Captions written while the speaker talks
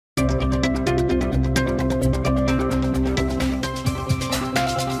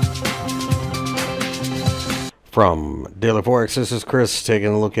From Daily Forex, this is Chris taking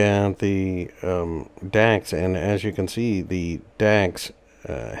a look at the DAX, and as you can see, the DAX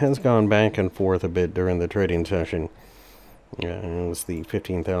has gone back and forth a bit during the trading session. As the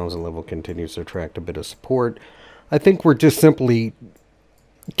 15,000 level continues to attract a bit of support. I think we're just simply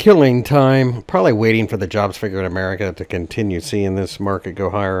killing time, probably waiting for the jobs figure in America to continue seeing this market go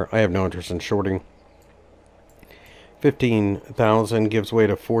higher. I have no interest in shorting. 15,000 gives way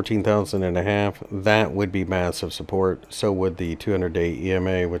to 14,000 and a half. That would be massive support. So would the 200-day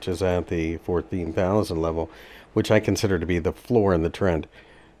EMA, which is at the 14,000 level, which I consider to be the floor in the trend.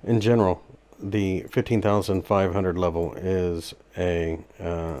 In general, the 15,500 level is a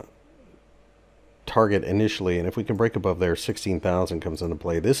target initially, and if we can break above there, 16,000 comes into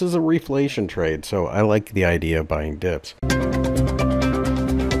play. This is a reflation trade, so I like the idea of buying dips.